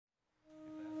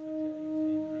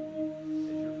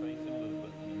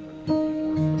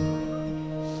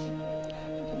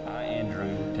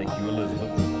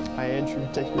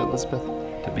Elizabeth,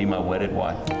 to be my wedded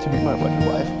wife, to be my wedded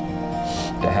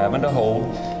wife, to have and to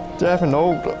hold to have and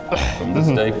hold from this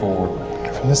day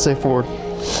forward, from this day forward,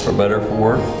 for better, for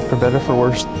worse, for better, for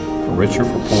worse, for richer,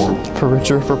 for poorer, for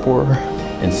richer, for poorer,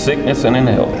 in sickness and in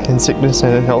health, in sickness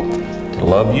and in health, to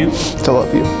love you to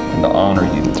love you, and to honor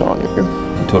you to honor you,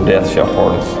 until death shall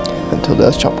part us. until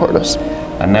death shall part us.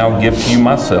 I now give to you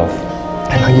myself,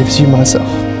 And I give to you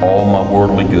myself, all my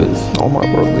worldly goods. all my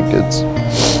worldly goods.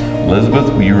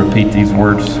 Elizabeth, will you repeat these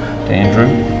words to Andrew?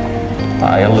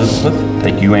 I, Elizabeth,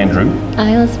 take you, Andrew,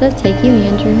 I, Elizabeth, take you,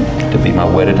 Andrew, to be my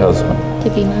wedded husband, to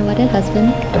be my wedded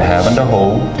husband, to have and to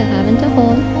hold to have and to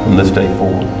hold from this day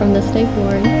forward, from this day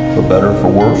forward, for better, for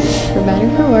worse, for better,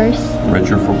 for worse,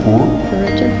 richer, for poor, for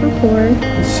richer, for poor,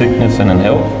 in sickness and in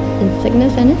health, in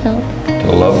sickness and in health,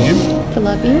 to love you to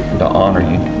love you, and to honor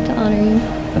you and to honor you,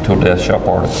 until death shall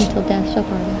part us. until death shall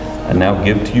part us. I now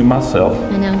give to you myself,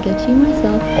 I now give to you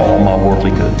myself, all my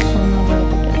worldly goods. all my